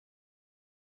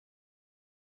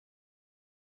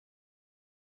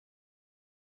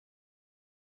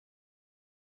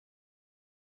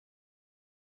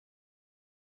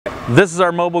This is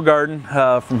our mobile garden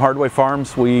from Hardway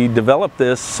Farms. We developed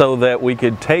this so that we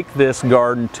could take this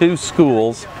garden to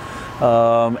schools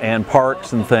and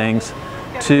parks and things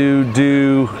to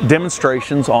do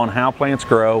demonstrations on how plants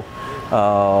grow,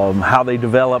 how they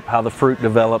develop, how the fruit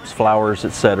develops, flowers,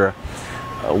 etc.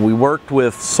 We worked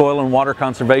with Soil and Water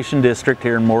Conservation District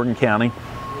here in Morgan County,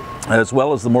 as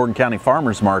well as the Morgan County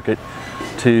Farmers Market,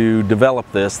 to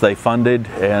develop this. They funded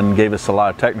and gave us a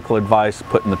lot of technical advice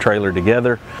putting the trailer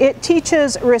together. It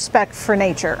teaches respect for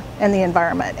nature and the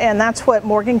environment, and that's what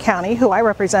Morgan County, who I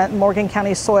represent, Morgan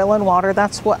County Soil and Water,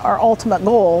 that's what our ultimate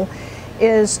goal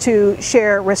is, to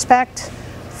share respect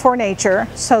for nature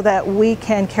so that we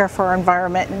can care for our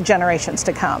environment in generations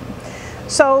to come.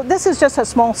 So this is just a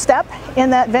small step in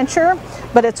that venture,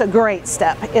 but it's a great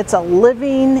step. It's a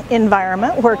living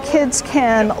environment where kids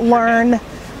can learn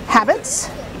habits,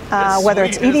 whether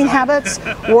it's eating habits,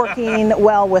 working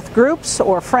well with groups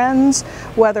or friends,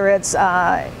 whether it's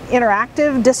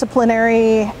interactive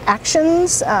disciplinary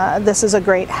actions. This is a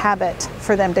great habit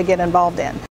for them to get involved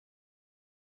in.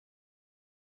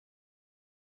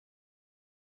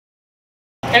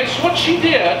 And so what she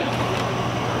did,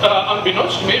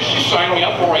 unbeknownst to me, she signed me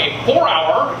up for a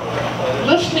 4-hour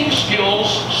listening skills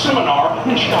seminar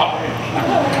in Chicago.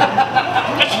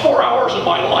 That's 4 hours of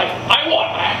my life I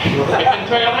want back. I can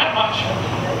tell you that much.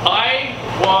 I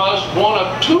was one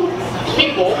of 2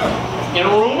 people in a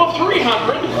room of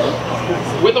 300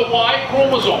 with a Y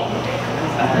chromosome.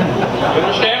 You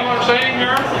understand what I'm saying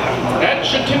here? That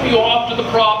should tip you off to the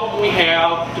problem we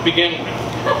have to begin with.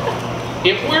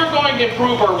 If we're going to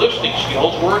improve our listening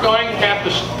skills, we're going to have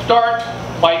to start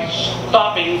by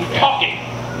stopping talking.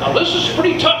 Now this is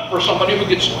pretty tough for somebody who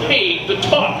gets paid to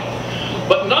talk.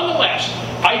 But nonetheless,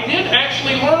 I did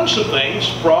actually learn some things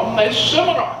from this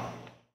seminar.